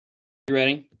You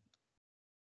ready?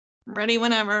 Ready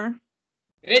whenever.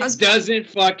 It doesn't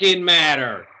fucking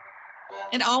matter.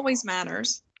 It always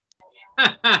matters.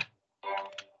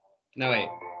 No, wait.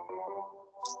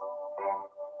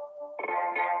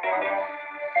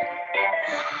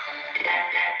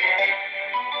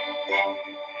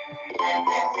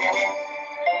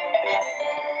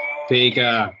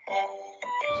 Pika.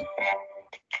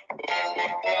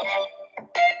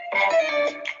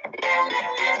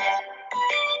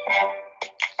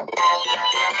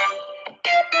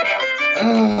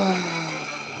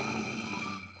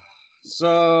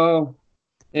 So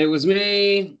it was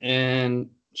me and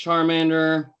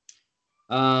Charmander,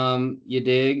 you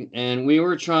dig, and we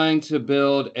were trying to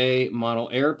build a model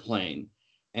airplane,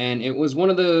 and it was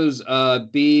one of those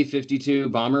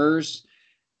B-52 bombers.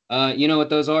 You know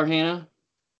what those are, Hannah?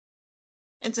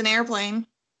 It's an airplane.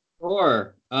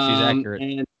 Sure. She's accurate.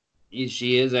 And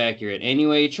she is accurate.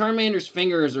 Anyway, Charmander's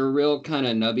fingers are real kind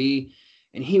of nubby,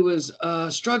 and he was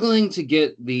struggling to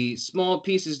get the small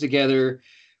pieces together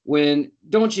when,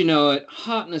 don't you know it,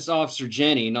 Hotness Officer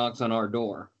Jenny knocks on our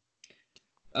door.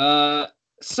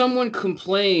 Someone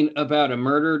complained about a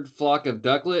murdered flock of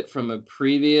ducklet from a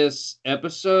previous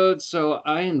episode, so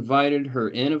I invited her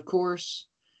in, of course,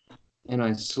 and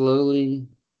I slowly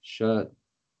shut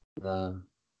the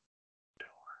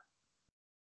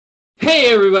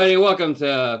Hey everybody, welcome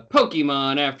to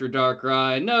Pokemon After Dark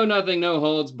Ride. No Nothing, No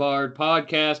Holds Barred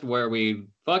podcast where we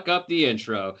fuck up the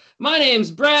intro. My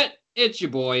name's Brett. It's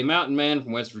your boy, Mountain Man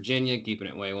from West Virginia, keeping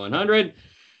it way 100.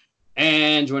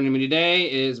 And joining me today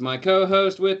is my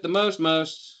co-host with the most,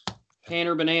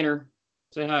 Tanner Bananer.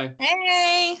 Say hi.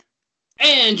 Hey!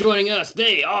 And joining us,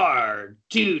 they are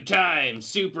two-time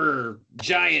super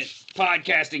giant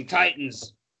podcasting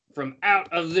titans from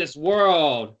out of this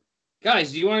world.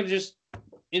 Guys, do you want to just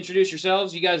introduce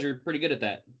yourselves? You guys are pretty good at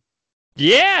that.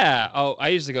 Yeah. Oh, I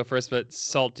usually go first, but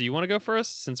Salt, do you want to go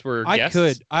first since we're guests? I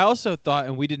could. I also thought,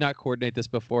 and we did not coordinate this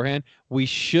beforehand, we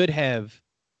should have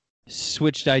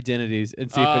switched identities and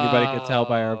see if anybody could tell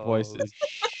by our voices.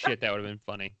 Shit, that would have been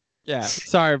funny. Yeah.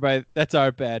 Sorry, but that's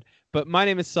our bad. But my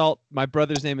name is Salt. My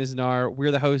brother's name is Nar.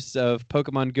 We're the hosts of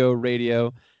Pokemon Go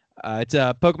Radio. It's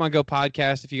a Pokemon Go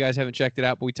podcast if you guys haven't checked it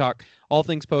out, but we talk all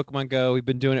things Pokemon Go. We've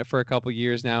been doing it for a couple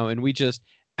years now, and we just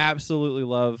absolutely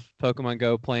love Pokemon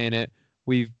Go, playing it.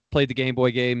 We've played the Game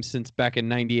Boy game since back in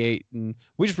 98, and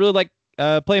we just really like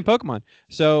playing Pokemon.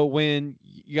 So when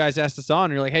you guys asked us on,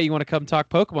 and you're like, hey, you want to come talk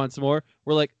Pokemon some more?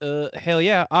 We're like, hell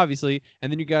yeah, obviously.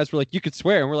 And then you guys were like, you could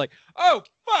swear, and we're like, oh,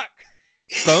 fuck!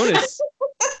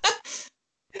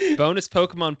 Bonus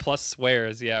Pokemon plus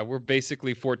swears. Yeah, we're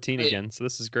basically 14 again, so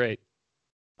this is great.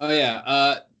 Oh,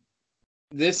 yeah.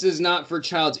 This is not for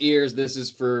child's ears. This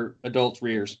is for adults'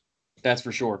 rears. That's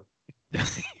for sure. I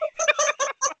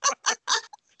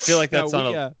feel like that's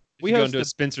we go into a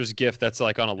Spencer's gift that's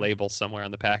like on a label somewhere on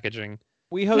the packaging.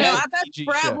 We host I bet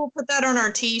Brad will put that on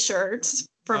our t-shirts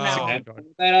from now on.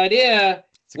 That idea.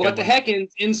 What the heck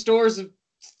in stores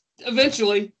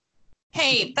eventually.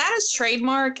 Hey, that is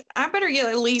trademark. I better get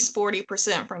at least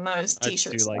 40% from those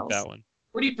t-shirts. I do like that one.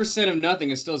 40% of nothing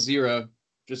is still zero.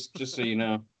 Just so you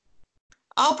know.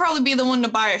 I'll probably be the one to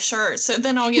buy a shirt, so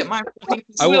then I'll get my 40%.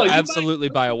 I will absolutely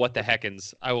buy a what the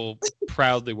heckins. I will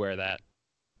proudly wear that.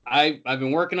 I've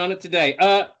been working on it today.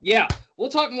 Yeah, we'll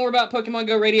talk more about Pokemon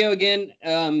Go Radio again.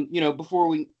 Before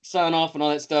we sign off and all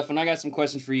that stuff. And I got some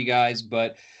questions for you guys,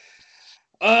 but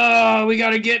we got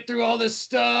to get through all this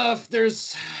stuff.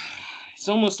 It's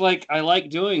almost like I like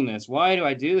doing this. Why do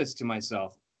I do this to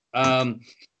myself?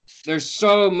 There's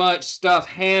so much stuff.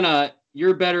 Hannah,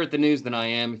 you're better at the news than I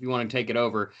am if you want to take it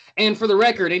over. And for the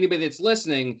record, anybody that's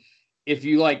listening, if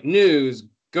you like news,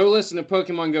 go listen to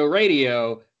Pokemon Go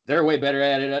Radio. They're way better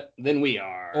at it than we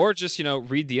are. Or just,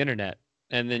 read the internet.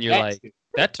 And then you're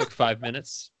that took 5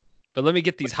 minutes. But let me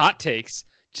get these hot takes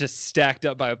just stacked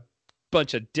up by a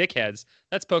bunch of dickheads.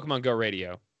 That's Pokemon Go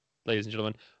Radio, ladies and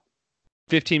gentlemen.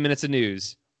 15 minutes of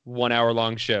news, 1 hour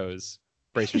long shows.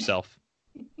 Brace yourself.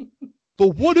 But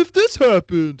what if this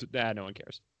happened? Nah, no one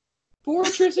cares.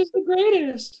 Fortress is the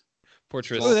greatest.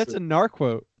 Fortress. Oh, that's a Nar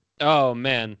quote. Oh,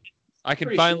 man. I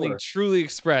can finally truly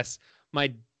express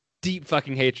my deep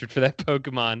fucking hatred for that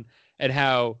Pokemon and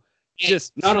how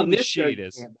just not on this shit it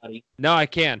is. No, I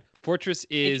can. Fortress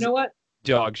is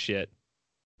dog shit.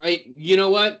 You know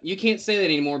what? You can't say that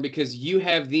anymore because you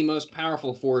have the most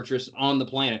powerful fortress on the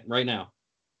planet right now.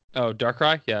 Oh,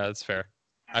 Darkrai? Yeah, that's fair.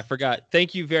 I forgot.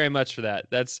 Thank you very much for that.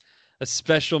 That's a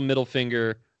special middle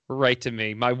finger right to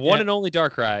me. My one and only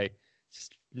Darkrai,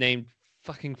 named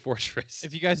fucking fortress.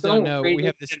 If you guys don't know, we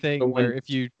have this Don't thing where if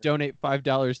you donate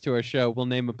 $5 to our show, we'll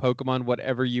name a Pokemon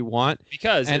whatever you want.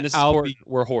 Because and in this I'll sport, be-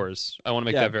 we're whores. I want to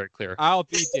make Yeah. that very clear. I'll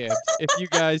be damned if you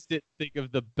guys didn't think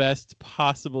of the best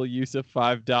possible use of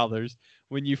 $5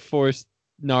 when you forced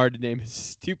Nar to name his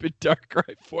stupid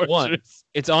Darkrai fortress. One,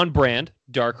 it's on brand,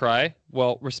 Darkrai.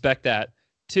 Well, respect that.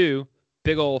 2,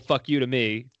 big ol' fuck you to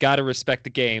me. Gotta respect the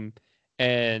game.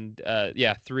 And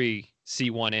 3,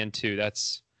 C1 and 2.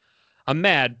 I'm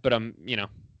mad, but I'm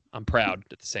proud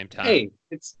at the same time. Hey,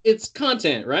 it's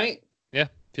content, right? Yeah,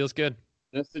 feels good.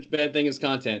 No such bad thing as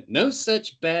content. No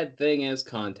such bad thing as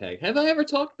contact. Have I ever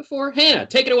talked before? Hannah,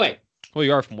 take it away. Well,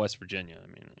 you are from West Virginia. I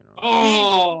mean,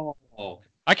 Oh,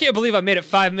 I can't believe I made it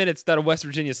 5 minutes without a West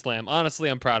Virginia slam. Honestly,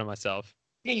 I'm proud of myself.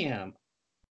 damn.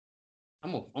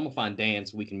 I'm gonna find Dan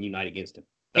so we can unite against him.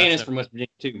 That's Hannah's it. from West Virginia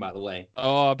too, by the way.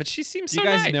 Oh, but she seems Do you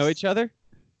so guys nice. know each other?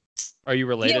 Are you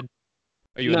related?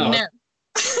 Are you No. in love?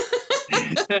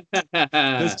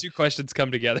 No. Those two questions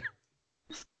come together.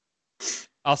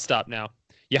 I'll stop now.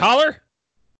 You holler?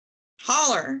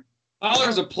 Holler.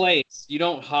 Holler's a place. You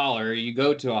don't holler. You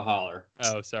go to a holler.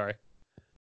 Oh, sorry.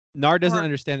 Nar doesn't Or-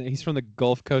 understand that he's from the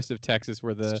Gulf Coast of Texas,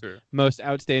 where That's the true. most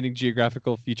outstanding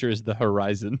geographical feature is the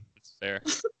horizon. It's fair.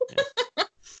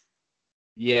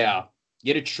 Yeah.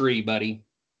 Get a tree, buddy.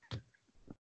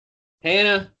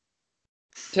 Hannah,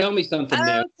 tell me something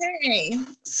new. Okay.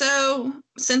 So,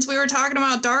 since we were talking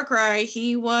about Darkrai,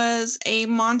 he was a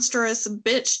monstrous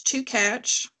bitch to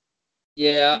catch.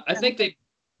 Yeah, I think they.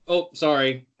 Oh,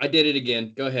 sorry. I did it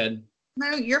again. Go ahead.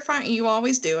 No, you're fine. You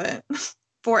always do it.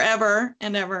 Forever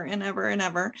and ever and ever and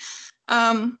ever.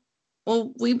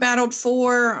 Well, we battled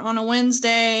 4 on a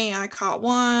Wednesday. I caught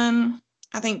 1.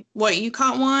 I think, you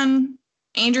caught 1?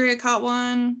 Andrea caught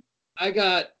 1. I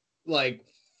got like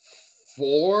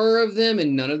 4 of them,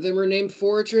 and none of them are named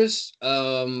Fortress.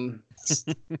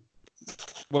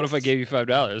 What if I gave you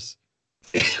 $5?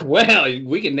 Well,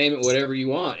 we can name it whatever you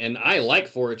want, and I like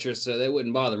Fortress, so that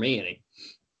wouldn't bother me any.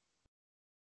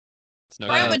 It's no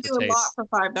I good would for do a taste. lot for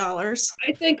 $5.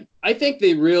 I think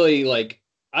they really like.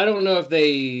 I don't know if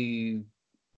they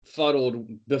fuddled.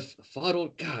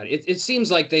 God, it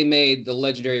seems like they made the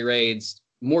legendary raids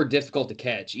more difficult to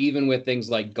catch, even with things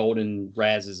like golden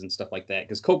razzes and stuff like that.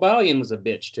 Because Cobalion was a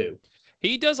bitch too.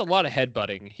 He does a lot of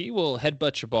headbutting. He will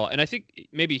headbutt your ball, and I think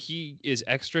maybe he is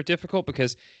extra difficult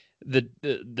because the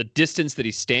distance that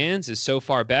he stands is so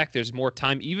far back. There's more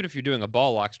time, even if you're doing a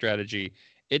ball lock strategy.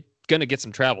 It's gonna get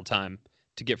some travel time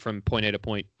to get from point A to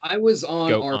point. I was on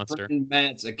Goat our monster. friend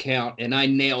Matt's account, and I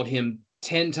nailed him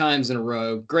 10 times in a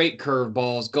row. Great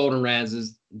curveballs, golden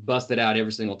razzes, busted out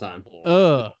every single time.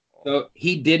 Ugh. So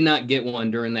he did not get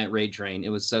one during that raid train. It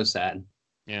was so sad.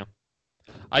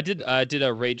 I did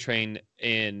a raid train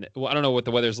in, well, I don't know what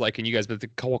the weather's like in you guys, but the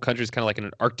whole country's kind of like in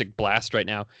an Arctic blast right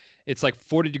now. It's like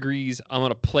 40 degrees. I'm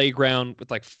on a playground with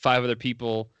like 5 other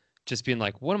people, just being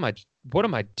like, what am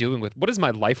I doing what is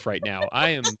my life right now?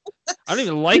 I don't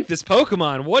even like this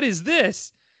Pokemon. What is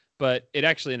this? But it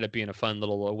actually ended up being a fun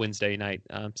little Wednesday night.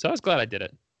 So I was glad I did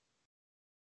it.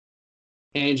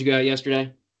 And you got it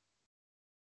yesterday?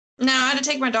 No, I had to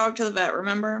take my dog to the vet,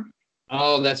 remember?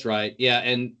 Oh, that's right. Yeah,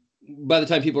 and by the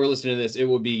time people are listening to this, it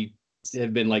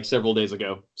have been like several days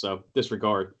ago. So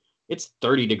disregard. It's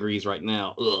 30 degrees right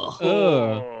now. Ugh.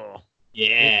 Ugh.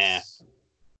 Yeah. It's-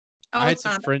 I had it's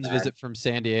some not friends that bad. visit from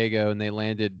San Diego, and they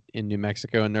landed in New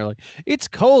Mexico, and they're like, "It's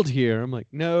cold here." I'm like,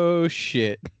 "No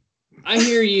shit." I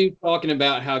hear you talking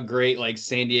about how great like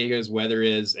San Diego's weather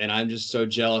is, and I'm just so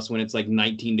jealous when it's like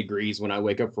 19 degrees when I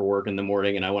wake up for work in the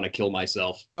morning and I want to kill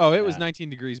myself. Oh, it was Yeah. 19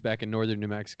 degrees back in northern New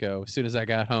Mexico. As soon as I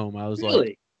got home, I was like,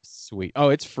 Really? "Sweet." Oh,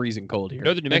 it's freezing cold here.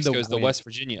 Northern New And Mexico is the wind. West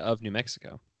Virginia of New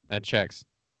Mexico. That checks.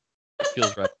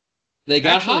 Feels right. They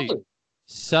got Actually- holler.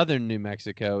 Southern New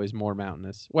Mexico is more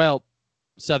mountainous. Well,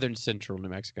 southern central New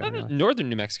Mexico. Anyway. Northern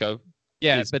New Mexico.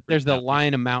 Yeah, is but pretty there's the mountainous.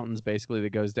 line of mountains basically that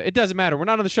goes to. It doesn't matter. We're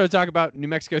not on the show to talk about New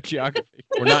Mexico geography.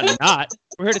 We're not.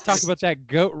 We're here to talk about that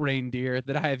goat reindeer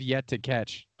that I have yet to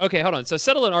catch. Okay, hold on. So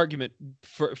settle an argument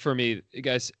for me,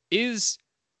 guys. Is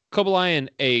Cobalion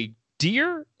a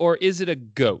deer or is it a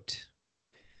goat?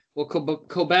 Well,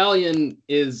 Cobalion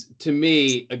is to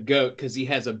me a goat because he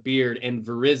has a beard, and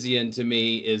Virizion to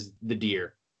me is the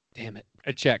deer. Damn it.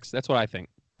 It checks. That's what I think.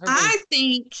 I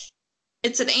think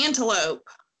it's an antelope.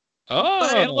 Oh,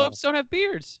 But- Antelopes don't have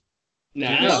beards.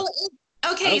 Nah. Well,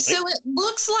 I okay, don't so it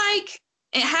looks like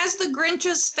it has the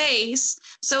Grinch's face.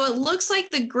 So it looks like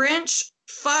the Grinch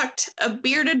fucked a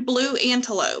bearded blue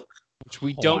antelope. which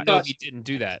we Oh, don't I know thought- he didn't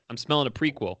do that. I'm smelling a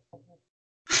prequel.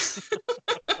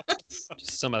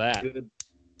 Just some of that. Good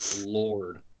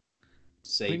Lord.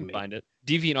 Save We can me. find it.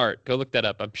 DeviantArt. Go look that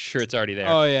up. I'm sure it's already there.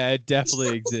 Oh yeah, it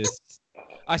definitely exists.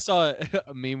 I saw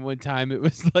a meme one time. It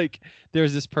was like there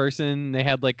was this person. They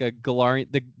had like a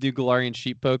Galarian, the Galarian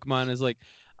sheep Pokemon is like,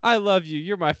 "I love you.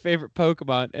 You're my favorite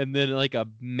Pokemon." And then like a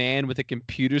man with a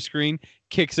computer screen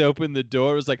kicks open the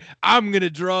door. It was like, "I'm gonna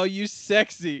draw you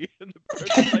sexy." And the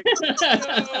person's like,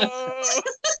 "No."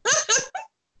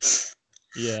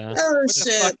 Yeah. Oh What the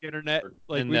shit! fuck, internet?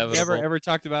 Like we've never Inevitable. ever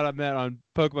talked about that on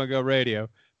Pokemon Go Radio,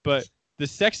 but the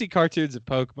sexy cartoons of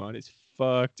Pokemon is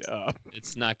fucked up.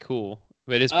 It's not cool,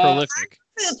 but it's Uh, prolific.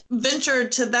 I haven't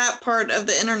ventured to that part of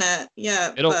the internet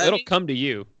yet. It'll but come to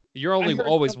you. You're only heard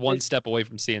always something- one step away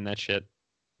from seeing that shit.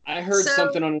 I heard So-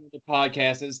 something on the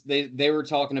podcast. They were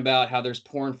talking about how there's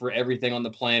porn for everything on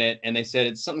the planet, and they said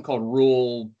it's something called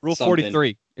Rule something.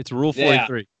 43. It's Rule Yeah.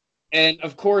 43. And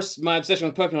of course, my obsession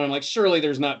with Pokemon, I'm like, surely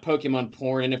there's not Pokemon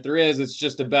porn, and if there is, it's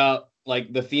just about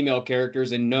like the female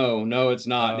characters. And no, it's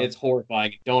not. It's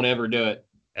horrifying. Don't ever do it.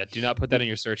 Yeah, do not put that in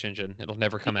your search engine. It'll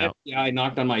never come out. Yeah, I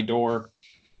knocked on my door.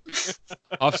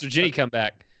 Officer Ginny come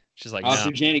back. She's like, Officer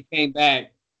no. Jenny came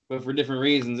back, but for different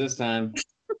reasons this time.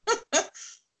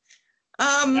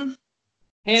 um,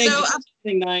 Hannah, So, did you catch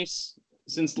anything nice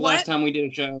since the what? last time we did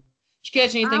a show? Did you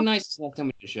catch anything Um, nice since the last time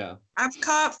we did a show? I've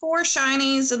caught 4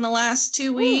 shinies in the last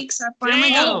 2 weeks. I finally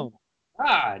Damn. got.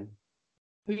 God.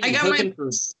 Who I you got my- hooking for?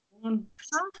 Huh?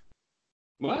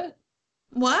 What?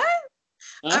 What?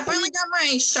 I Nothing? finally got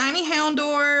my shiny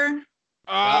Houndour.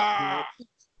 Ah!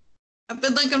 I've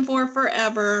been looking for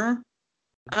forever.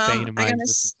 Bane of my I got a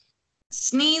existence.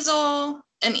 Sneasel,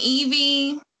 an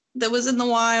Eevee that was in the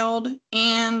wild,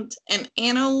 and an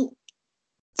Anil.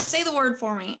 Say the word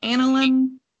for me.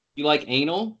 Anilin. You like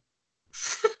anal?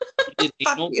 You did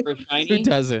Fuck anal you. for a Who shiny?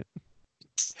 doesn't?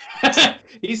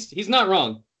 he's not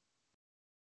wrong.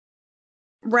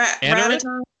 Anarin?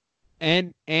 Rattata.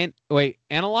 And wait,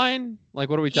 aniline? Like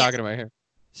what are we Yeah. talking about here?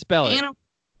 Spell it. I don't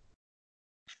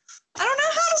know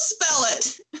how to spell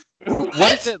it.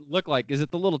 What does it look like? Is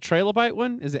it the little trilobite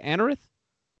one? Is it Anorith?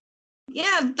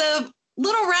 Yeah, the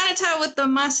little Rattata with the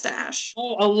mustache.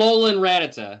 Oh, a Alolan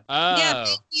Rattata. Yeah, Oh,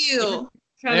 thank you.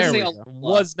 Trying There to we say go. Alola.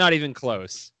 was not even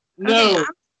close. No.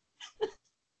 Okay,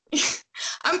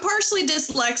 I'm partially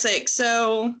dyslexic,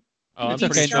 so Oh, I'm It's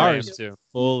pretty okay, sure I am ours. too.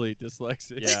 Fully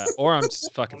dyslexic. Yeah, or I'm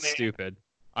just fucking Oh, man. stupid.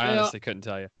 I Well- honestly couldn't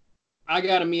tell you. I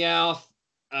got a Meowth.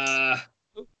 I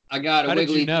got a How did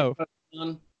Wiggly. you know?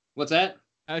 Pokemon. What's that?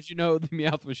 How'd you know the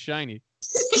Meowth was shiny?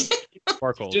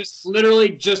 Sparkles. Just literally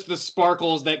just the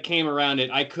sparkles that came around it.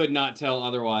 I could not tell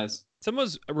otherwise.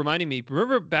 Someone's reminding me.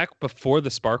 Remember back before the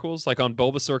sparkles, like on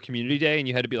Bulbasaur Community Day, and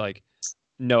you had to be like,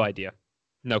 no idea,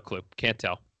 no clue, can't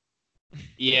tell.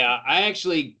 Yeah, I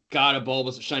actually got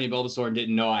a shiny Bulbasaur and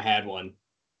didn't know I had one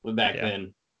back Yeah.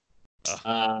 then.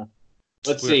 Ugh.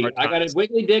 Let's We were see. hard I got a times.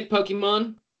 Wiggly Dick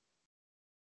Pokemon.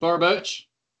 Barboach.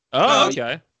 Oh, Oh,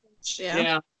 okay.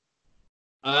 yeah.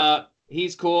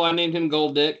 He's cool. I named him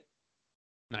Gold Dick.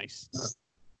 Nice.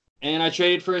 And I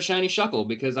traded for a shiny Shuckle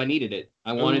because I needed it.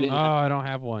 I wanted Ooh, it. Oh, I don't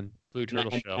have one. Blue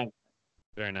turtle I- shell.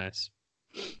 Very nice.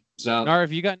 So Nar,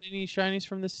 have you gotten any shinies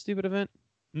from this stupid event?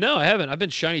 No, I haven't. I've been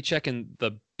shiny checking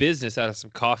the business out of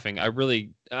some coughing.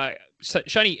 Shiny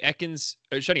Ekans,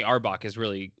 or shiny Arbok is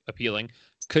really appealing.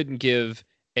 Couldn't give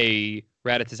a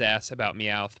Rattata's ass about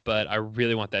Meowth, but I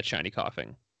really want that shiny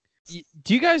coughing.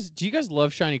 Do you guys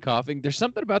love shiny coughing? There's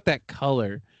something about that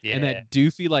color Yeah, and that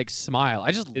doofy like smile.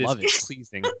 I just it love it. is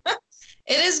pleasing.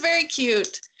 It is very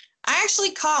cute. I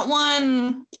actually caught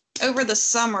one over the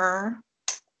summer.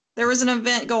 There was an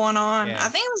event going on. Yeah. I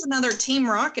think it was another Team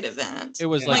Rocket event. It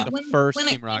was Yeah. like, Like the when, first when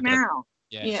Team it Rocket. came out.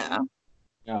 Yeah. Yeah.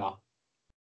 yeah.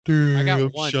 I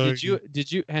got one. Did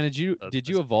you Hannah, That's- did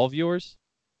you evolve yours?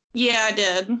 Yeah, I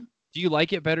did. Do you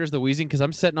like it better as the wheezing? Because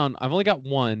I've only got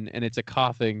one and it's a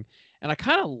coughing. And I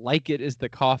kind of like it as the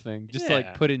coughing. Just to Yeah.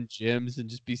 like put in gyms and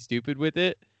just be stupid with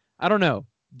it. I don't know.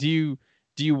 Do you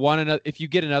want another, if you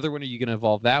get another one, are you gonna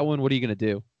evolve that one? What are you gonna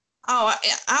do? Oh,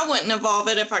 I wouldn't evolve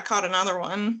it if I caught another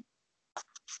one.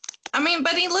 I mean,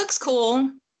 but he looks cool,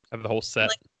 Have the whole set.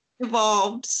 Like-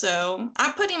 evolved. So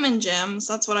I put him in gyms.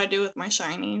 That's what I do with my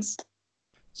shinies.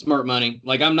 Smart money.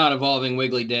 Like I'm not evolving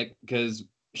Wiggly Dick because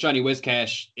shiny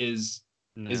Whiscash is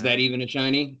Nah. that even a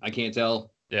shiny? I can't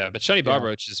tell. Yeah, but shiny Yeah.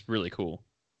 Barboach is really cool.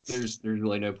 There's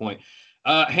really no point.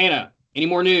 Hannah, any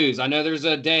more news? I know there's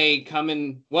a day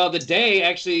coming. Well, the day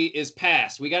actually is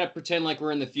past. We got to pretend like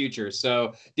we're in the future.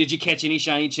 So, did you catch any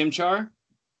shiny Chimchar?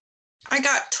 I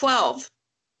got 12.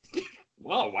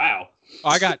 Oh, wow. Oh,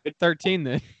 I got 13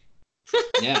 then.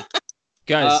 Yeah.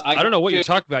 Guys, I I don't know what you're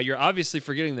got- talking about. You're obviously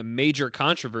forgetting the major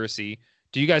controversy.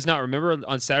 Do you guys not remember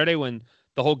on Saturday when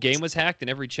the whole game was hacked and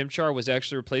every Chimchar was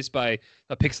actually replaced by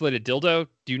a pixelated dildo.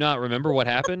 Do you not remember what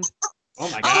happened? Oh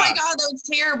my Oh god. my god, that was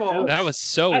terrible. That was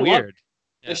so I love weird.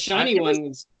 The shiny one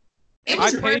was. It I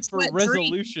was paid Red's for wet dream.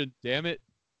 resolution. Damn it!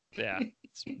 Yeah,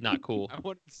 it's not cool. I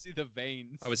wanted to see the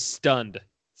veins. I was stunned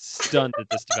at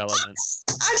this development.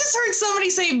 I just heard somebody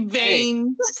say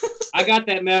vein. I got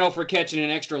that medal for catching an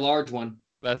extra large one.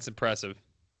 That's impressive.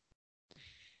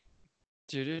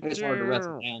 It's hard to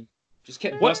wrestle down. Just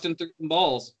kept What? busting through some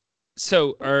balls.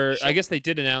 So, I guess they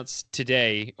did announce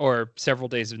today or several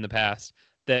days in the past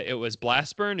that it was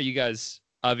Blastburn. Are you guys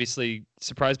obviously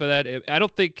surprised by that? I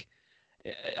don't think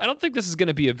this is going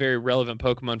to be a very relevant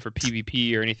Pokemon for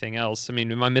PvP or anything else. I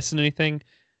mean, am I missing anything?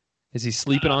 Is he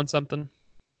sleeping on something?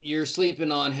 You're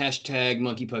sleeping on hashtag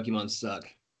monkey Pokemon suck.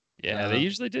 Yeah, they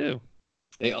usually do.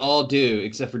 They all do,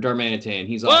 except for Darmanitan.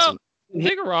 He's Well, awesome.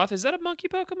 Vigoroth, is that a monkey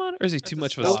Pokemon? Or is he too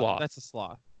much of a sloth? That's a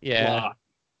sloth. Yeah. Blah.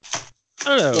 I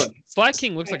don't know. Look. Slack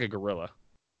King looks like a gorilla.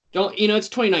 Don't it's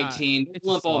 2019. It's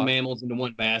Lump a all sloth. mammals into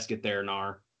one basket there,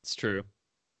 Nar. It's true.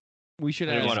 We should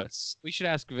I don't ask. want We should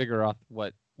ask Vigoroth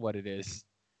what it is,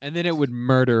 and then it would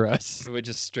murder us. It would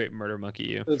just straight murder monkey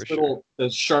you Those for sure.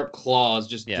 those sharp claws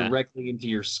just Yeah. directly into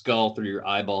your skull through your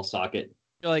eyeball socket.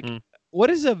 You're like, Mm. what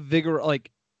is a Vigoroth like?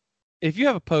 If you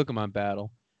have a Pokemon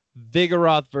battle,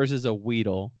 Vigoroth versus a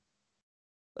Weedle,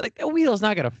 like a Weedle's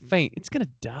not gonna faint; it's gonna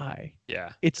die.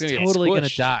 Yeah. It's gonna get totally gonna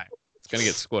squished. die. It's gonna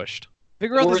get squished.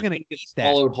 Vigoroth Or is gonna it gets eat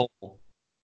that swallowed whole.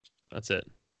 That's it.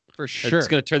 for sure. It's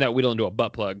gonna turn that Weedle into a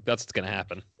butt plug. That's what's gonna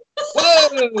happen.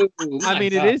 Whoa! I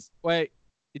mean, God. it is. Wait,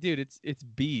 dude, it's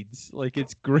beads. Like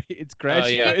it's great. It's Oh yeah,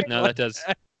 graduated. no, that does.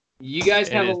 You guys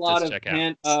It have a is, lot does of check out.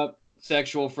 pent up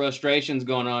sexual frustrations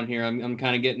going on here. I'm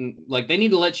kind of getting like they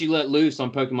need to let you let loose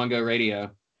on Pokemon Go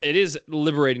Radio. It is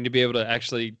liberating to be able to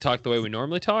actually talk the way we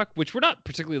normally talk, which we're not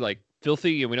particularly like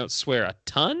filthy and we don't swear a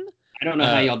ton I don't know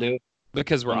how y'all do it.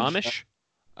 because we're I'm Amish.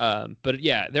 But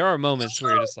yeah, there are moments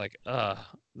where you're just like,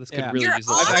 this could Yeah. really You're use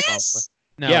a little Amish? conflict.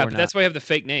 No, Yeah, we're but not. that's why we have the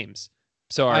fake names.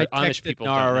 So our I Amish texted people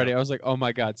Nara don't know. already. I was like, oh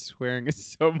my god, swearing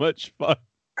is so much fun.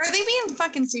 Are they being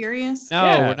fucking serious? No,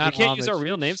 Yeah, we're not. we can't use Amish. our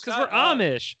real names because Shut we're up.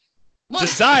 Amish. What?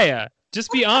 Josiah,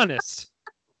 just be honest.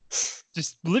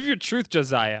 Just live your truth,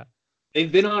 Josiah.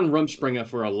 They've been on Rumspringa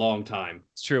for a long time.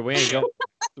 It's true. We ain't going.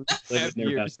 Living their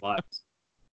Years. best lives.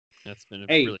 That's been a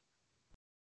Hey. really.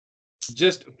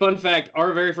 Just fun fact: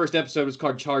 our very first episode was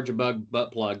called "Charge a Bug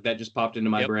Butt Plug." That just popped into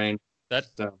my Yep. brain. That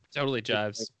So, totally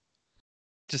jives.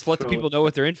 Just let the Totally. people know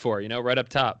what they're in for. Right up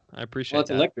top. I appreciate well, it's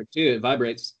that. electric too. It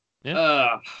vibrates.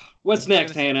 Yeah. What's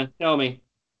next, Hannah? Tell me.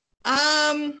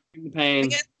 The The pain.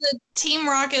 guess the Team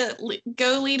Rocket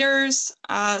Go leaders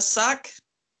suck.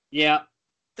 Yeah.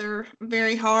 They're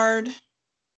very hard.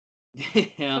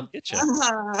 Yeah. Get you.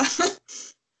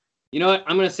 You know what?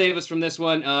 I'm going to save us from this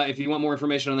one. If you want more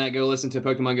information on that, go listen to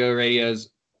Pokemon Go Radio's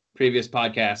previous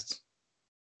podcasts.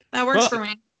 That works Well, for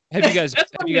me. Have you guys?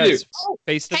 That's have what you we guys do.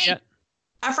 faced them Hey. yet?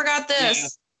 I forgot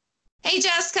this. Hey,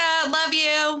 Jessica, love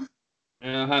you.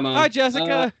 Hi, Mom. Hi,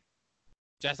 Jessica.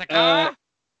 Jessica.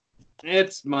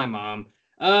 It's my mom.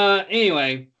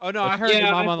 Anyway, oh no, I heard yeah,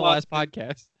 your mom I on the thought- last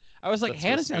podcast. I was like, That's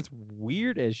Hannah what's sounds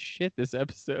weird as shit this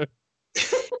episode.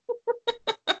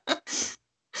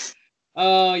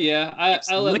 oh yeah, I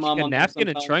let Licking Mom a on there napkin and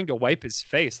sometimes. trying to wipe his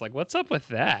face. Like, what's up with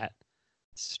that?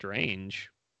 Strange.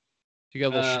 You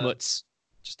got a little schmutz.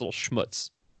 Just a little schmutz.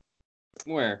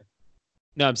 Where?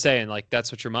 No, I'm saying like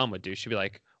that's what your mom would do. She'd be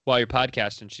like, while you're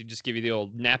podcasting, she'd just give you the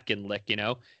old napkin lick,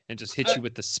 and just hit you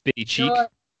with the spitty You cheek. know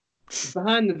what?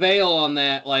 Behind the veil on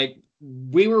that, like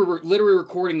we were literally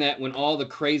recording that when all the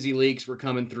crazy leaks were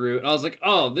coming through, and I was like,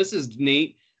 "Oh, this is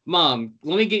neat, Mom.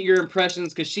 Let me get your impressions,"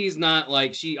 because she's not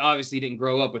like she obviously didn't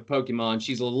grow up with Pokemon.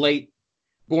 She's a late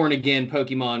born again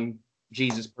Pokemon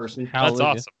Jesus person. That's Hallelujah.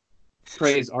 awesome.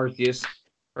 Praise Arceus.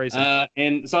 Praise him.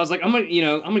 And so I was like, I'm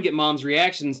gonna get Mom's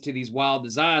reactions to these wild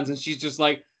designs, and she's just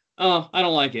like, "Oh, I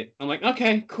don't like it." I'm like,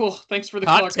 "Okay, cool. Thanks for the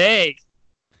Hot color." take.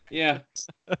 Yeah.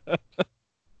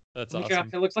 That's Oh my awesome.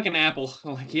 God, it looks like an apple.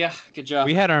 I'm like, "Yeah, good job."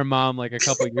 We had our mom like a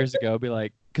couple years ago be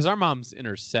like, because our mom's in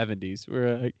her 70s.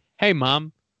 We're like, hey,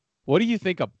 Mom, what do you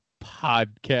think a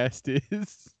podcast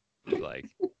is? Like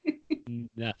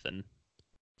nothing.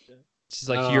 She's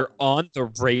like, Oh. you're on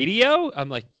the radio? I'm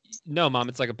like, no, Mom,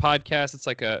 it's like a podcast. It's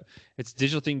a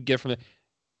digital thing you get from the.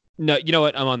 No, you know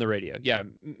what? I'm on the radio. Yeah,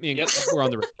 me and Yep. we're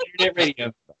on the radio. Internet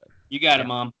radio. You got Yeah. it,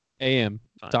 Mom. AM,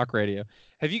 Fine. talk radio.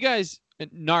 Have you guys,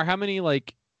 Nar, how many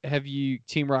like have you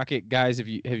Team Rocket guys have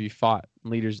you fought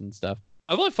leaders and stuff?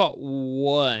 I've only fought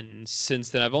one since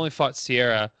then. I've only fought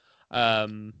Sierra.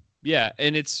 Yeah,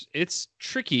 and it's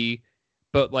tricky,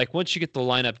 but like once you get the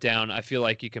lineup down, I feel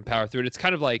like you can power through it. It's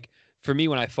kind of like for me,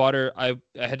 when I fought her, I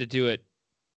had to do it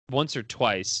once or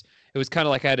twice. It was kind of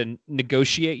like I had to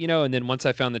negotiate, you know, and then once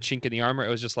I found the chink in the armor, it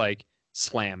was just like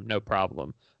slam, no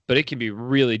problem. But it can be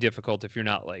really difficult if you're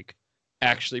not like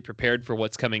actually prepared for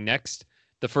what's coming next.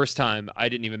 The first time, I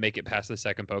didn't even make it past the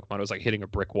second Pokemon. It was like hitting a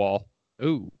brick wall.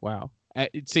 Ooh, wow.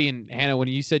 Seeing Hannah, when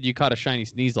you said you caught a shiny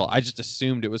Sneasel, I just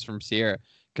assumed it was from Sierra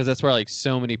because that's where like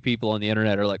so many people on the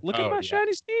internet are like, look at my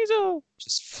shiny Sneasel.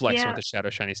 Just flexing with the Shadow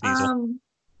Shiny Sneasel.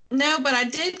 No, but I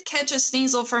did catch a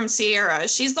Sneasel from Sierra.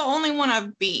 She's the only one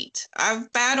I've beat.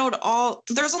 I've battled all.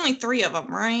 There's only 3 of them,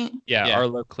 right? Yeah,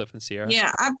 Arlo, Cliff, and Sierra.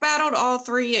 Yeah, I've battled all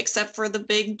 3 except for the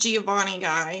big Giovanni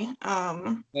guy.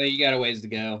 Well, you got a ways to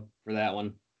go for that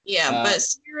one. Yeah, but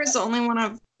Sierra's the only one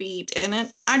I've beat in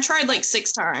it. I tried like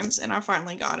 6 times and I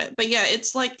finally got it. But yeah,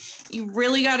 it's like you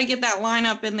really got to get that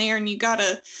lineup in there and you got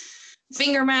to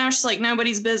finger mash like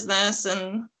nobody's business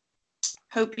and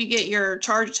hope you get your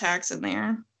charge attacks in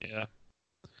there. Yeah.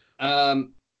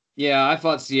 Yeah, I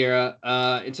fought Sierra.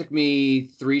 It took me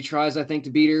 3 tries, I think,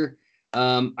 to beat her.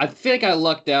 I think I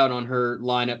lucked out on her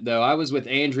lineup, though. I was with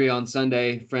Andrea on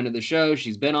Sunday, friend of the show.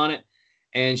 She's been on it.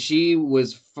 And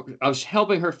I was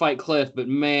helping her fight Cliff, but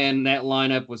man, that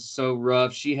lineup was so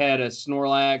rough. She had a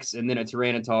Snorlax and then a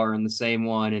Tyranitar in the same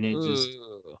one, and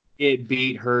it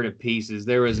beat her to pieces.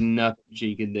 There was nothing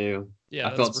she could do. Yeah,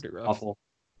 I felt pretty awful.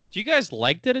 Do you guys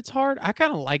like that it's hard? I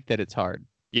kind of like that it's hard.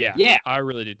 Yeah, I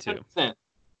really do too. 100%.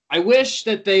 I wish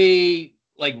that they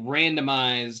like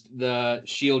randomized the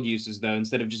shield uses though,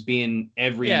 instead of just being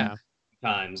every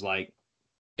times. Like,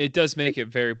 it does make it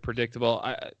very predictable.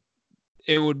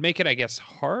 It would make it, I guess,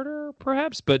 harder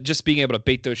perhaps, but just being able to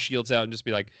bait those shields out and just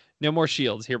be like, no more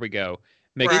shields, here we go,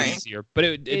 makes it easier. But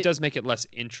it does make it less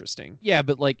interesting. Yeah,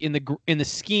 but like in the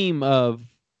scheme of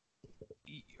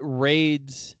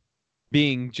raids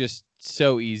being just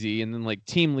so easy, and then like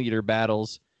team leader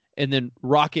battles, and then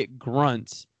rocket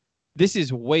grunts, this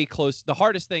is way close. The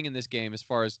hardest thing in this game as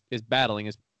far as battling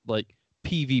is like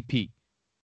PvP.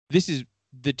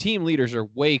 The team leaders are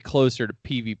way closer to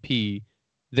PvP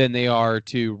than they are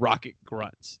to rocket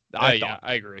grunts. I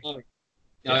agree. Oh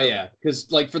yeah,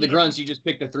 because like for the grunts, you just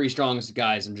pick the 3 strongest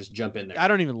guys and just jump in there. I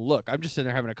don't even look. I'm just sitting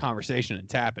there having a conversation and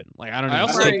tapping. Like I don't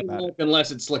even think about it.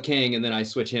 Unless it's Slaking, and then I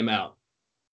switch him out.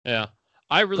 Yeah,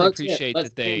 I really appreciate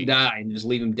that they die and just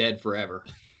leave him dead forever.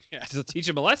 Yeah, to teach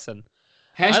him a lesson.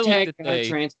 Hashtag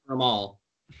transfer them all.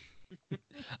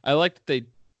 I like that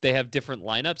they have different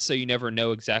lineups, so you never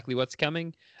know exactly what's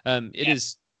coming. It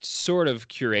is sort of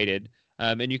curated,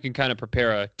 and you can kind of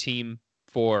prepare a team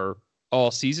for all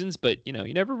seasons, but you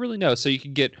never really know. So you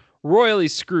can get royally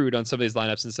screwed on some of these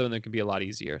lineups, and some of them can be a lot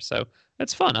easier. So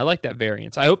that's fun. I like that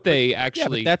variance. I hope they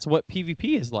actually. Yeah, but that's what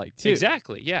PvP is like too.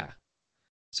 Exactly. Yeah.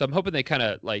 So I'm hoping they kind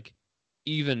of like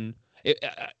even.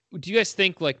 Do you guys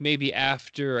think like maybe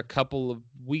after a couple of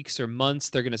weeks or months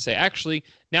they're going to say, actually,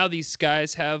 now these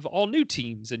guys have all new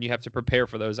teams and you have to prepare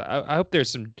for those? I hope there's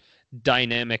some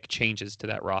dynamic changes to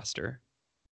that roster.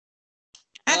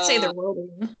 I'd say there will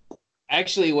be.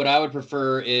 Actually, what I would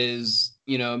prefer is,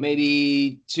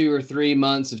 maybe 2 or 3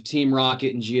 months of Team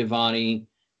Rocket and Giovanni,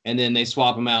 and then they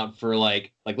swap them out for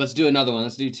like let's do another one.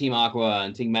 Let's do Team Aqua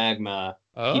and Team Magma.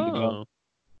 Oh. Keep it going.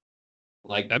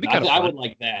 Like, that'd be kind of fun. I would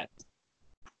like that.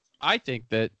 I think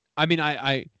that,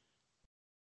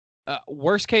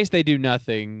 worst case, they do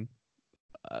nothing.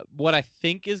 What I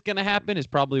think is going to happen is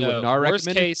probably what Nar recommended.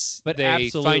 Worst case, but they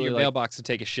find your mailbox and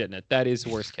take a shit in it. That is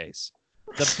worst case.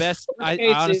 The best, I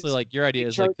honestly like your idea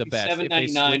is like the best.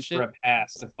 $7.99 for a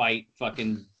pass to fight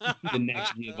fucking the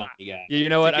next Giovanni guy. You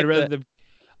know what? I'd rather them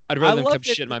come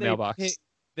shit in my mailbox.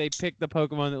 They pick the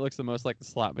Pokemon that looks the most like the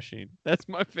slot machine. That's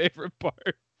my favorite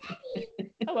part.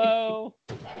 Hello.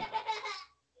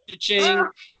 Ching.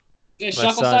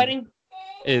 Shuckle sighting?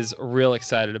 Is real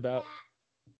excited about.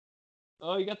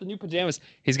 Oh, you got the new pajamas.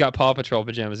 He's got Paw Patrol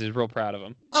pajamas. He's real proud of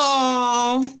them.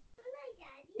 Oh.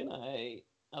 Good night.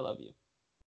 I love you.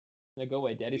 Now go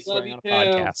away. Daddy's swearing on a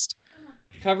podcast.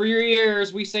 Cover your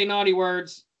ears. We say naughty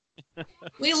words.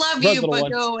 We love you,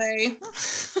 but go away.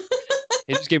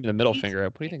 He just gave me the middle finger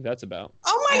up. What do you think that's about?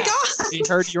 Oh my god! He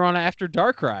heard you're on After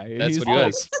Dark Ride. That's what he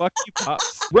was. Fuck you,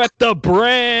 Pops. Rep the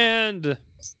brand!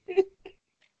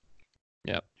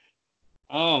 Yep.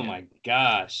 Oh my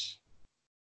gosh.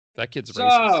 That kid's racist.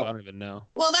 I don't even know.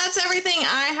 Well, that's everything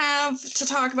I have to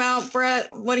talk about. Brett,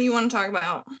 what do you want to talk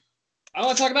about? I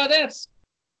want to talk about this.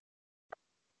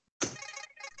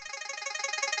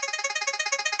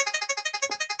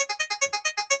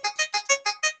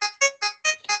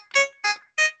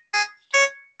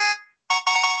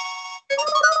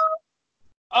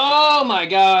 Oh my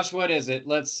gosh, what is it?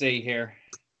 Let's see here.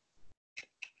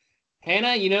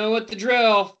 Hannah, you know what the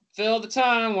drill. Fill the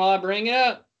time while I bring it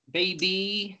up,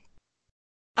 baby.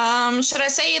 Should I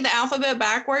say the alphabet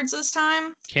backwards this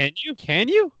time? Can you? Can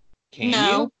you? Can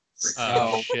No. you?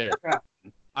 Oh, shit.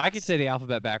 I could say the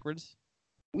alphabet backwards.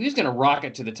 We're just gonna rock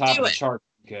it to the top Do of the it. chart.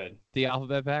 Good. The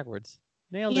alphabet backwards.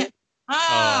 Nailed Yeah. it.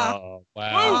 Ah, Oh,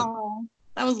 wow. oh,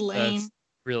 that was lame. That's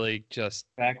really just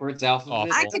Backwards alphabet.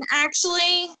 Awful. I can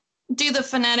actually do the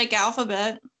phonetic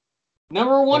alphabet.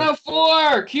 Number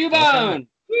 104, Cubone.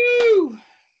 Woo!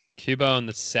 Cubone,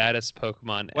 the saddest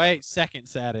Pokemon ever. Wait, second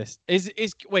saddest.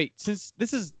 Wait, since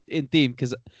this is in theme,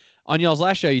 because on y'all's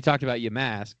last show you talked about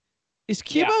Yamask. Is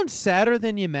Yeah. Cubone sadder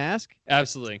than Yamask?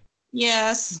 Absolutely.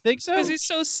 Yes. Think so? Because he's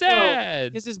so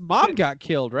sad. Because his mom got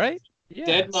killed, right? Yeah.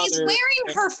 Dead He's mother.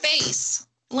 wearing her face.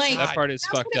 Like, That part is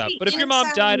That's fucked gonna up. be But if your mom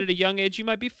inside. died at a young age, you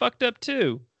might be fucked up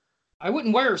too. I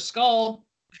wouldn't wear her skull.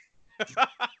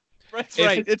 That's If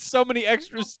right. It's so many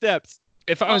extra steps.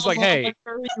 If I was like, Oh, hey, like,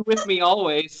 carry you with me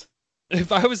always.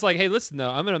 if I was like, hey, listen though,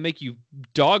 I'm gonna make you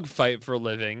dog fight for a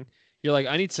living. You're like,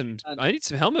 I need some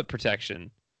helmet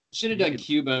protection. Should have done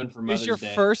Cubone for Mother's Is your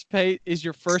Day.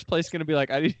 first place going to be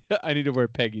like, I need to wear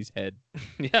Peggy's head?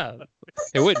 Yeah,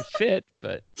 it wouldn't fit,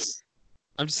 but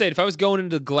I'm just saying, if I was going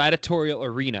into the gladiatorial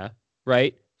arena,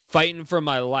 right, fighting for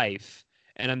my life,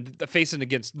 and I'm facing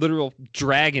against literal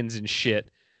dragons and shit,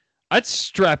 I'd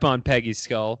strap on Peggy's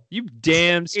skull. You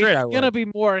damn straight I It's would. going to be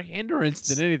more hindrance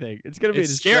than anything. It's going to be a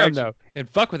It's scare him distraction. though, and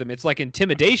fuck with him. It's like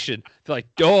intimidation. They're like,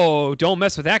 oh, don't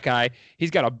mess with that guy.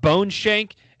 He's got a bone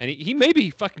shank, and he maybe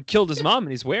fucking killed his mom,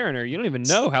 and he's wearing her. You don't even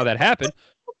know how that happened.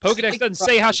 Pokedex doesn't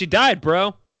say how she died,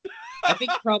 bro. I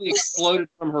think he probably exploded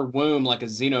from her womb like a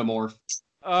xenomorph.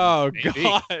 Oh, Maybe.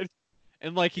 God.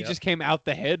 And like he Yep. just came out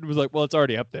the head and was like, well, it's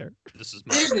already up there. This is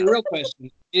Here's the real question: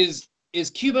 Is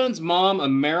Cubone's mom a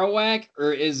Marowak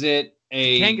or is it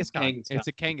a Kangaskhan. It's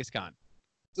a Kangaskhan.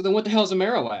 So then, what the hell's a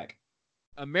Marowak?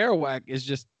 A Marowak is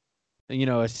just,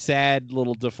 a sad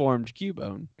little deformed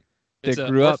Cubone It's that a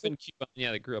grew up. orphan Cubone.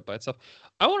 Yeah, that grew up by itself.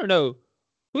 I want to know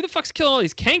who the fuck's killing all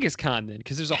these Kangaskhan then?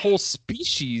 Because there's a whole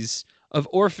species of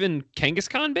orphan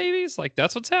Kangaskhan babies. Like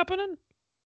that's what's happening.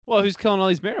 Well, who's killing all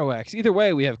these Marowaks? Either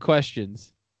way, we have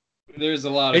questions. There's a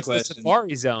lot of It's the questions.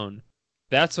 Safari Zone.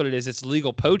 That's what it is. It's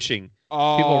legal poaching.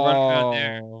 Oh, People running around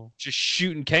there just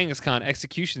shooting Kangaskhan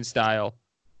execution style.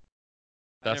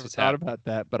 I That's never what's thought happening. about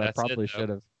that, but I That's it, probably though. should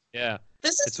have. Yeah.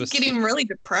 This It's is what's- getting really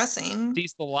depressing.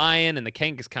 Sees the lion and the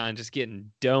Kangaskhan just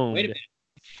getting domed. Wait a minute.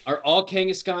 Are all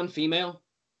Kangaskhan female?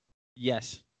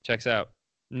 Yes. Checks out.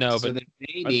 No, so but then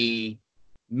maybe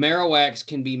Marowaks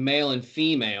can be male and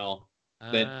female,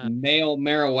 but male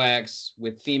Marowaks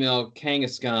with female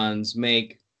Kangaskhan's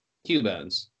make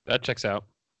Cubones. that checks out.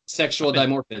 Sexual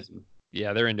dimorphism.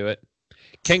 Yeah, they're into it.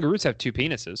 Kangaroos have 2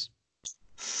 penises.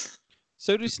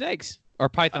 So do snakes, or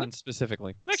pythons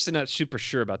specifically. I'm actually not super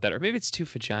sure about that, or maybe it's 2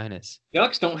 vaginas.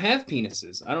 Ducks don't have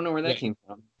penises. I don't know where that Yeah. came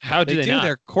from. How do they not?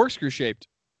 They're corkscrew shaped.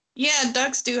 Yeah,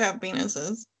 ducks do have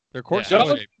penises. They're corkscrew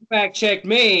Don't shaped. fact check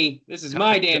me. This is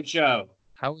my damn show.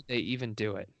 How would they even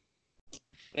do it?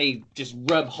 They just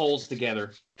rub holes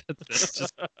together. That's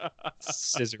just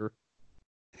scissor.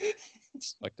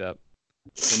 It's fucked up.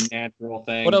 It's a natural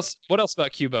thing. What else? What else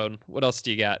about Cubone? What else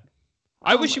do you got?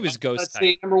 I wish he was ghost Let's type.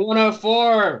 see. Number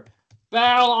 104.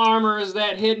 Battle armor is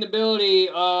that hidden ability.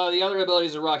 The other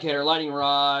abilities are rock header, lightning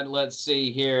rod. Let's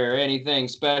see here. Anything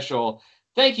special?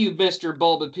 Thank you, Mr.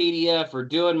 Bulbapedia, for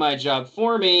doing my job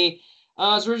for me.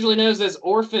 It's originally known as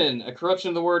Orphan, a corruption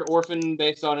of the word orphan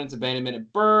based on its abandonment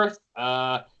at birth.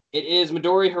 It is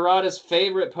Midori Harada's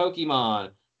favorite Pokemon.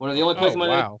 One of the only Pokemon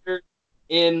that appeared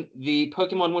in the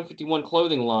Pokemon 151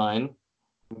 clothing line.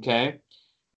 Okay.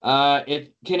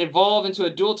 It can evolve into a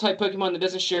dual-type Pokemon that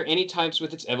doesn't share any types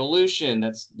with its evolution.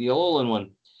 That's the Alolan one.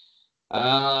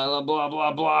 Blah,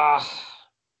 blah, blah.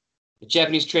 The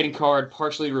Japanese trading card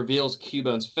partially reveals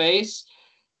Cubone's face.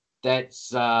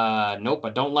 That's, nope, I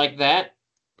don't like that.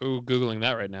 Ooh, Googling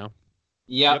that right now.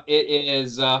 Yep. It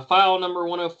is file number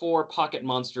 104, Pocket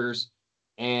Monsters,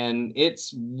 and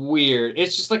it's weird.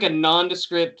 It's just like a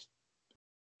nondescript...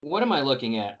 What am I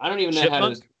looking at? I don't even know how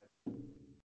to...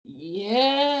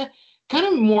 Yeah, kind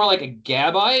of more like a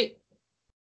Gabite.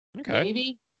 Okay.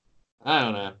 Maybe? I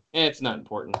don't know. It's not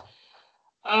important.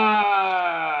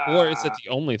 Or is it the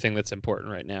only thing that's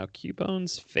important right now?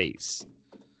 Cubone's face.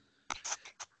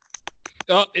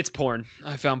 Oh, it's porn.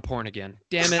 I found porn again.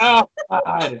 Damn it. Oh,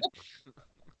 God.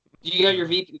 You got your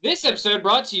VP. This episode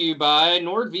brought to you by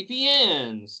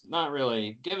NordVPNs. Not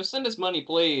really. Send us money,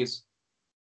 please.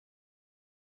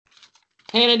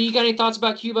 Hannah, do you got any thoughts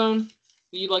about Cubone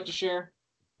that you'd like to share?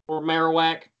 Or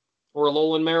Marowak? Or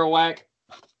Alolan Marowak?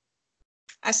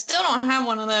 I still don't have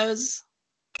one of those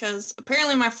because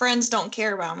apparently my friends don't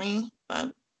care about me.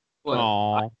 But What?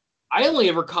 Aw. I only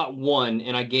ever caught one,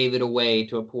 and I gave it away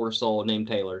to a poor soul named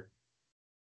Taylor.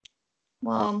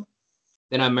 well,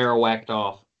 Then I Marowhacked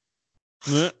off.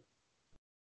 that's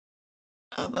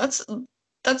a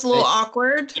little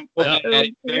awkward. Yeah.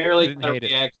 I barely Didn't cut hate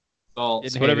it. reaction salt.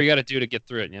 It's Didn't whatever hate you got to do to get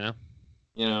through it, you know?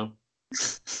 You know,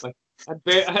 like I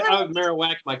would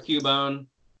Marowhack my Cubone.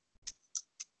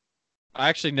 I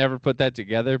actually never put that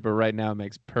together, but right now it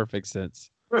makes perfect sense.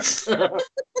 I'm just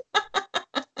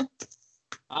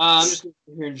gonna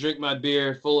sit here and drink my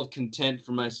beer, full of content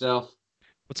for myself.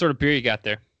 What sort of beer you got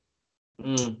there?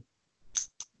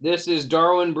 This is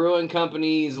Darwin Brewing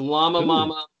Company's Llama Ooh.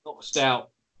 Mama Milk Stout,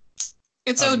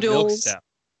 It's Milk O'Doul's. stout.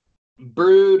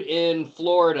 brewed in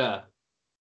Florida.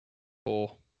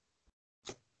 Oh.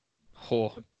 Oh.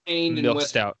 Contained in Milk West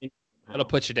stout. Virginia. That'll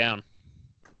put you down.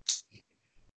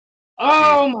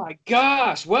 Oh my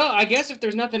gosh! Well, I guess if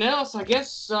there's nothing else, I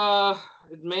guess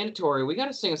it's mandatory. We got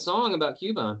to sing a song about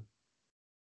Cubone.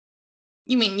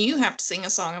 You mean you have to sing a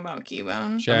song about Cubone? How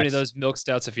many of Jax. those milk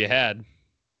stouts have you had?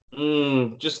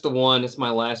 Just the one. It's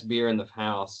my last beer in the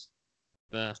house.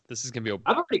 This is gonna be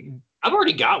I've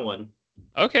already got one.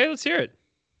 okay. Let's hear it.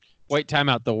 Wait, time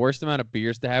out. The worst amount of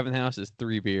beers to have in the house is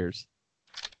 3 beers.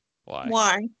 Why?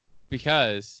 Why?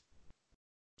 Because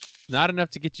not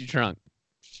enough to get you drunk.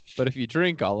 But if you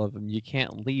drink all of them, you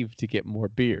can't leave to get more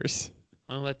beers.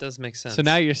 Well, that does make sense. So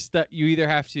now you're stuck. You either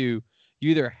have to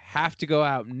go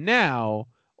out now,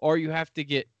 or you have to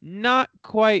get not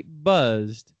quite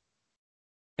buzzed,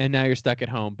 and now you're stuck at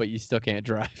home, but you still can't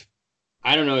drive.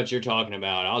 I don't know what you're talking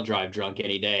about. I'll drive drunk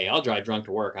any day. I'll drive drunk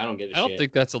to work. I don't give a I don't shit.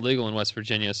 think that's illegal in West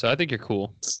Virginia, so I think you're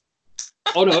cool.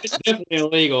 Oh no, it's definitely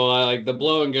illegal. Like the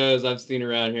blow and goes I've seen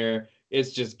around here,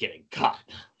 it's just getting caught.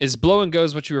 Is blow and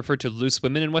goes what you refer to loose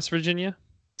women in West Virginia?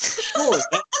 Sure,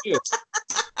 that too.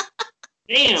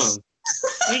 Damn.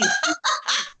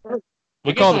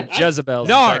 We I call guess them Jezebels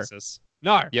in Nar. Texas.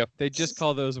 No, Yep. they just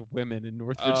call those women in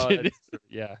North Oh, Virginia.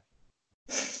 yeah.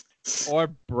 Or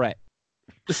Brett.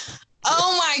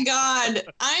 Oh my God.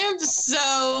 I am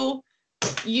so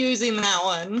using that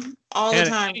one all the Hannah,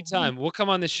 time. anytime. We'll come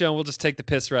on this show and we'll just take the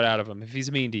piss right out of him. If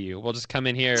he's mean to you, we'll just come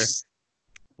in here.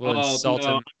 We'll insult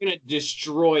him. I'm gonna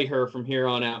destroy her from here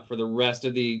on out for the rest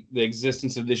of the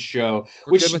existence of this show.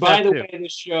 We're Which, good with by that, the too. way,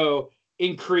 this show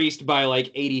increased by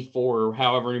like 84 or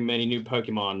however many new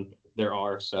Pokemon there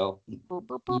are. So,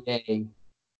 yay!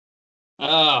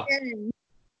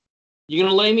 You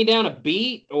gonna lay me down a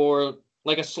beat or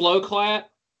like a slow clap?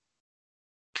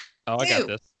 Oh, I got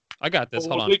this. I got this.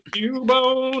 Hold on. Only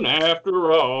Cubone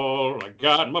after all. I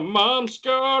got my mom's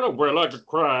scar to wear like a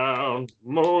crown.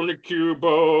 I'm only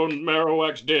Cubone,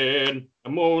 Marowak's dead.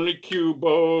 I'm only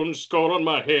Cubone, skull on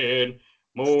my head.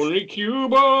 I'm only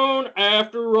Cubone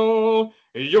after all.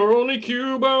 You're only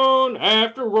Cubone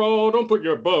after all. Don't put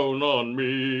your bone on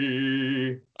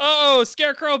me. Oh,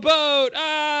 Scarecrow boat!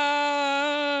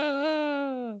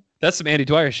 Ah! That's some Andy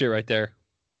Dwyer shit right there.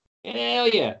 Hell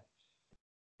yeah.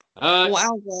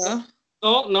 Wowza.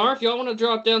 Salt and Arf, y'all want to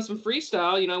drop down some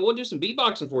freestyle? You know, we'll do some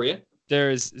beatboxing for you. There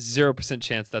is 0%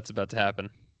 chance that's about to happen.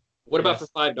 What about for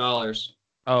 $5?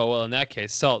 Oh, well, in that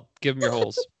case, Salt, give him your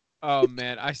holes. Oh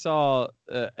man, I saw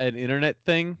an internet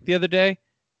thing the other day,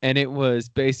 and it was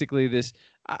basically this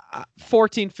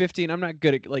 14, 15. I'm not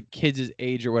good at like kids'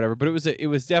 age or whatever, but it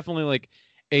was definitely like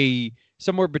a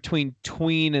somewhere between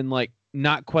tween and like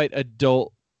not quite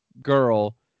adult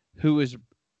girl who was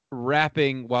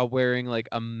rapping while wearing like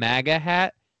a MAGA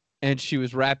hat, and she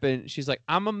was rapping. She's like,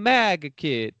 "I'm a MAGA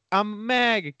kid. I'm a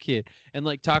MAGA kid," and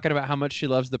like talking about how much she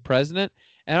loves the president.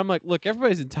 And I'm like, look,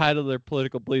 everybody's entitled to their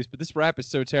political beliefs, but this rap is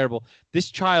so terrible.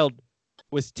 This child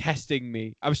was testing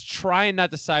me. I was trying not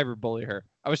to cyberbully her.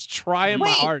 I was trying my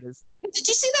Wait. hardest. Did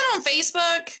you see that on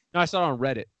Facebook? No, I saw it on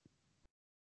Reddit.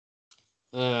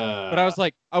 But But I was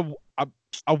like, I want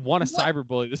to What?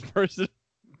 cyberbully this person.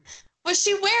 Was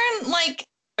she wearing like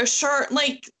a shirt,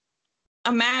 like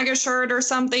a MAGA shirt or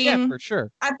something? Yeah, for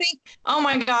sure. I think. Oh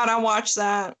my God, I watched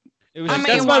that. It was, I like, mean,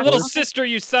 That's the my watch- little worst- sister,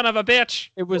 you son of a bitch!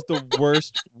 It was the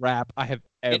worst rap I have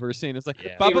ever seen. It's like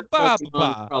Yeah. ba ba ba Favorite ba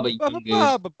Pokemon, probably ba ba Goose.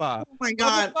 ba ba ba. Oh my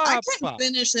God, I Ba-ba-ba-ba. couldn't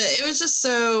finish it. It was just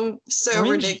so Cringy.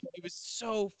 ridiculous. It was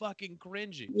so fucking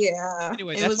cringy. Yeah.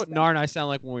 Anyway, it that's was what Nar and I sound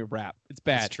like when we rap. It's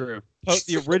bad. That's true.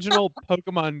 The original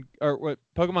Pokemon or what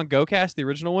Pokemon Go Cast, the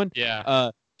original one,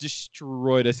 Yeah.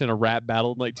 destroyed us in a rap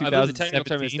battle in like I believe the technical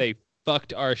 2017. term is they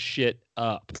fucked our shit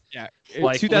up. Yeah,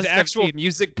 Like, with actual 2017,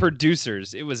 music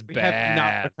producers, it was we have not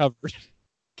bad. recovered.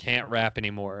 Can't rap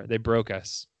anymore. They broke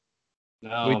us.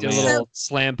 No, We did a man. little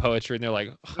slam poetry, and they're like,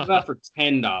 What about for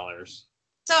 $10?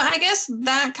 So I guess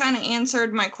that kind of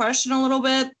answered my question a little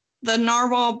bit. The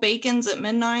narwhal bacons at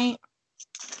midnight.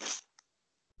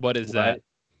 What is that?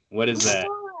 What is that?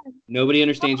 God. Nobody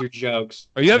understands your jokes.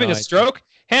 Are you having No a idea. stroke?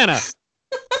 Hannah,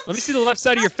 let me see the left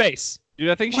side of your face. Dude,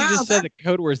 I think she Wow, just said the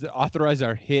code words that authorize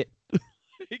our hit.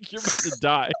 You're about to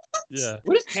die. Yeah.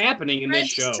 What is happening in this Red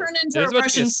show? just turned into There's a about to be a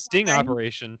Russian sting spy.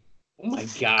 operation. Oh my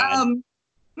god.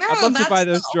 No, I'd love to that's buy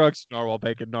those the- drugs. Narwhal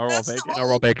bacon, narwhal That's the bacon, old-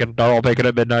 narwhal bacon, narwhal bacon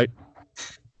at midnight.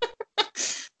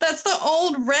 That's the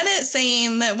old Reddit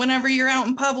saying that whenever you're out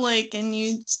in public and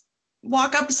you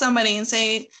walk up to somebody and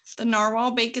say, the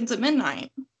narwhal bacon's at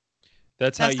midnight.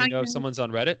 That's how That's you how know you- if someone's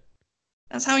on Reddit.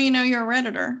 That's how you know you're a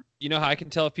Redditor. You know how I can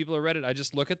tell if people are Reddit? I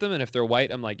just look at them, and if they're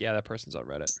white, I'm like, yeah, that person's on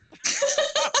Reddit.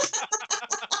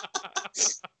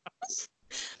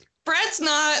 Brett's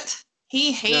not.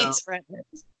 He hates Reddit.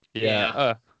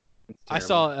 Yeah. I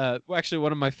saw actually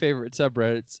one of my favorite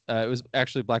subreddits. It was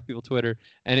actually Black People Twitter,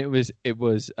 and it was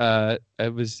God,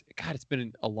 it's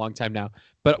been a long time now.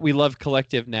 But we love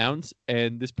collective nouns,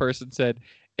 and this person said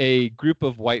a group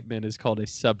of white men is called a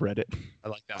subreddit. I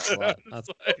like that a lot. That's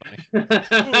funny.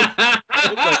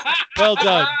 Well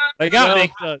done. They got Well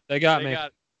me. done. They got me.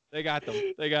 They got them.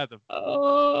 They got them.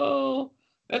 Oh,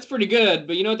 that's pretty good.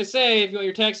 But you know what they say: if you want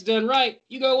your taxes done right,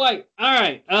 you go white. All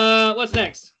right. What's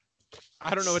next?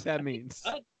 I don't know what that means.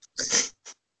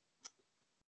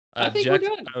 I think we're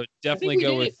done. I would I definitely think we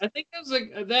go did with. it. I think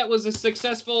that was a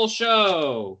successful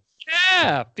show.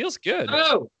 Yeah, feels good.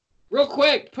 Oh, real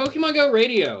quick, Pokemon Go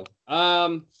Radio.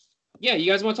 Yeah,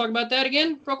 you guys want to talk about that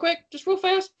again, real quick, just real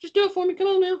fast? Just do it for me. Come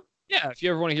on now. Yeah, if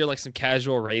you ever want to hear like some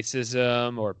casual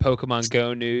racism or Pokemon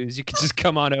Go news, you can just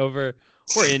come on over.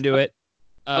 We're into it.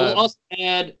 I will also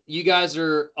add, you guys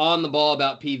are on the ball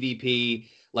about PvP.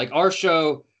 Like our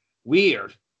show, we are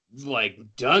like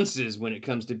dunces when it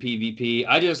comes to PvP.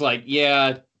 I just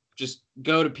just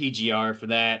go to PGR for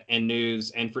that and news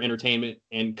and for entertainment,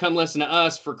 and come listen to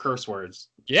us for curse words.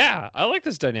 Yeah, I like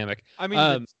this dynamic. I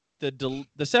mean,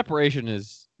 the separation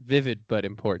is vivid but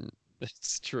important.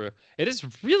 It's true. It is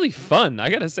really fun.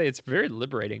 I gotta say, it's very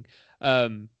liberating.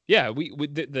 Yeah,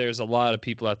 there's a lot of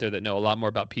people out there that know a lot more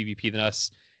about PvP than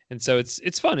us, and so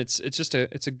it's fun. It's just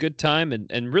a good time,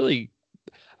 and really,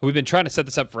 we've been trying to set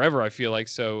this up forever. I feel like,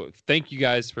 so thank you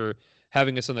guys for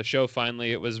having us on the show.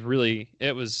 Finally, it was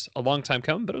a long time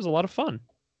coming, but it was a lot of fun.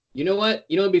 You know what?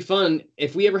 It'd be fun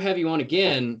if we ever have you on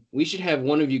again. We should have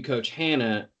one of you coach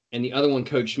Hannah and the other one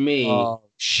coach me. Oh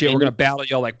shit, we're gonna battle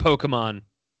y'all like Pokemon.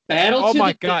 Battle. Oh to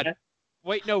my the God. death.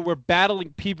 Wait, no, we're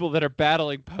battling people that are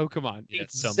battling Pokemon. Yeah,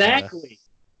 it's so meta.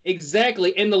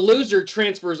 Exactly. And the loser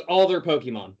transfers all their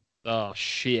Pokemon. Oh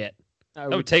shit, I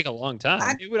that would take a long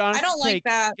time. it would honestly I don't like take-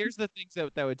 that. Here's the things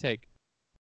that would take.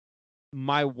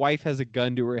 My wife has a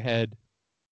gun to her head.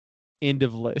 End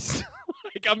of list.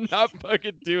 Like, I'm not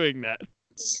fucking doing that.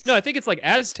 No, I think it's like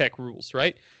Aztec rules,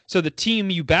 right? So the team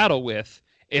you battle with,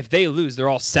 if they lose, they're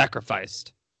all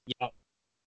sacrificed. Yep.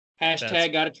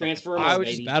 Hashtag got to transfer them I all, would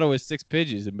baby. just battle with 6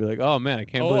 Pidgeys and be like, oh man, I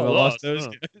can't believe I lost those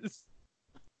guys.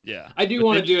 Yeah, I do But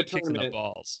want to then do a kicks in the tournament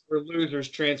balls. where losers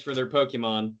transfer their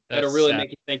Pokemon. That's That'll really sad. make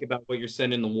you think about what you're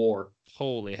sending the war.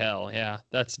 Holy hell, yeah,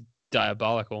 that's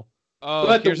diabolical. Oh,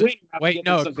 But the here's the- winner has to wait, give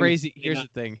no, them something crazy. to Here's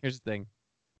clean the thing.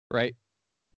 Right?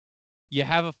 You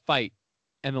have a fight,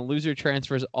 and the loser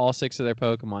transfers all 6 of their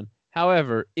Pokemon.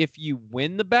 However, if you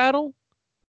win the battle,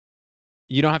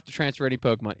 you don't have to transfer any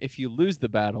Pokemon. If you lose the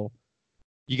battle,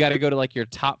 you got to go to like your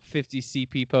top 50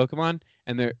 CP Pokemon,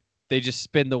 and they just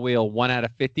spin the wheel 1 out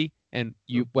of 50, and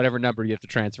whatever number you have to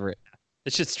transfer it.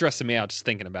 It's just stressing me out just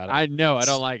thinking about it. I know, I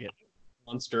don't like it.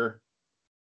 monster.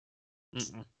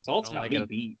 Mm-mm. Salt's Don't got like me it.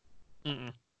 beat.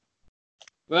 Mm-mm.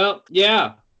 Well,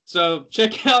 yeah. So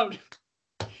check out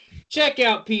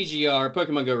PGR,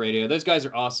 Pokemon Go Radio. Those guys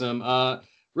are awesome.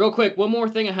 Real quick, one more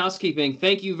thing of housekeeping.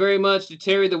 Thank you very much to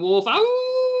Terry the Wolf.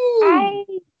 Ow!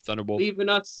 Thunderbolt. Leaving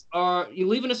us a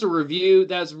review.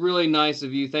 That's really nice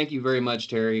of you. Thank you very much,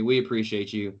 Terry. We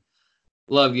appreciate you.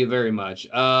 Love you very much.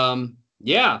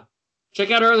 Yeah. Check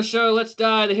out our other show, Let's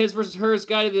Die, the His versus Hers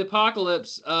Guide to the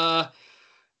Apocalypse. I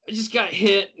just got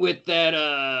hit with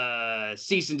that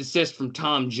cease and desist from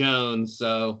Tom Jones,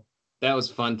 so that was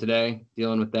fun today,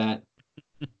 dealing with that.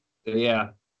 So yeah,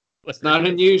 it's not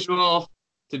unusual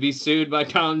to be sued by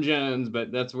Tom Jones,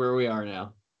 but that's where we are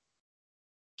now.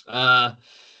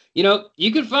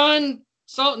 You can find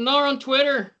Salt and Nar on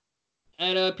Twitter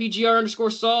at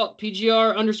PGR_Salt,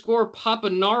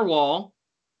 PGR_Papa Narwhal.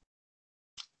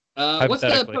 What's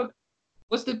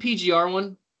the PGR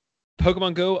one?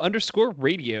 Pokemon Go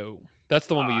 _radio. That's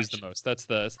the one we use the most. That's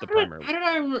the primary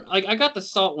How one. did I I got the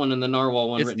Salt one and the Narwhal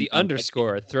one It's written the down.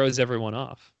 underscore. It throws everyone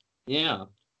off. Yeah.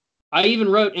 I even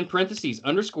wrote in parentheses,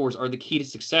 underscores are the key to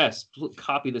success.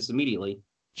 Copy this immediately.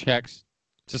 Checks.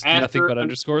 Just After nothing but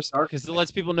underscores. Because it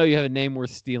lets people know you have a name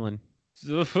worth stealing.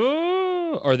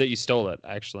 Or that you stole it,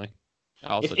 actually. If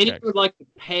Also anyone checks. would like to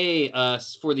pay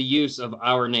us for the use of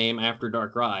our name After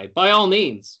Dark Ride, by all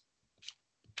means.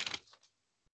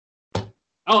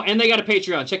 Oh, and they got a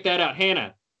Patreon. Check that out.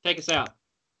 Hannah, take us out.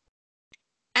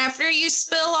 After you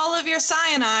spill all of your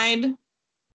cyanide,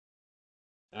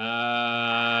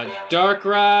 Dark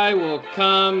Ride will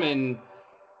come and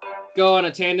go on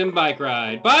a tandem bike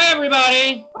ride. Bye,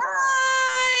 everybody. bye!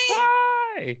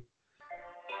 Bye!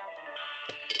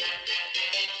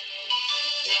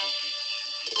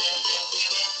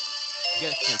 You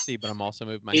guys can't see, but I'm also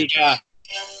moving my hand. Yeah.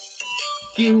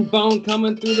 Cuboned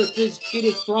coming through the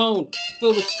disputed throne,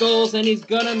 filled with skulls, and he's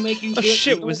gonna make you Oh get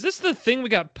shit, was this the thing we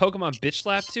got Pokemon bitch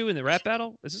slapped to in the rap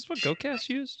battle? Is this what GoCast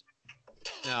used?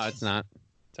 No, it's not.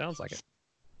 Sounds like it.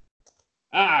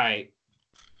 All right.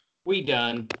 We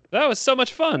done. That was so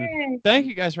much fun. Thank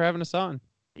you guys for having us on.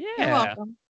 Yeah. You're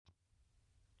welcome.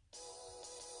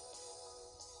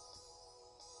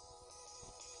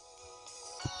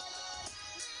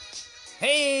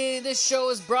 Hey, this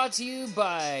show is brought to you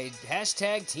by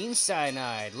hashtag Team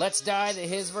Cyanide, Let's Die, the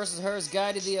His vs. Hers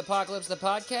Guide to the Apocalypse, the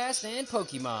podcast, and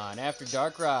Pokemon After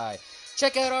Dark Ride.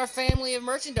 Check out our family of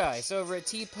merchandise over at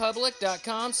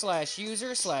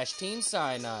tpublic.com/user/Team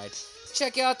Cyanide.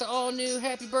 Check out the all-new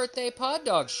Happy Birthday Pod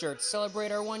Dog shirts to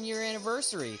celebrate our 1-year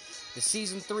anniversary, the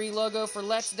Season 3 logo for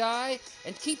Let's Die,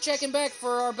 and keep checking back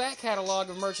for our back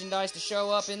catalog of merchandise to show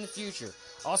up in the future.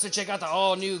 Also check out the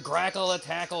all-new Grackle a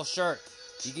Tackle shirt.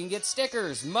 You can get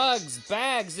stickers, mugs,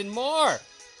 bags, and more.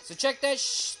 So check that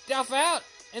stuff out,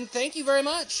 and thank you very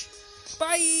much.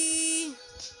 Bye!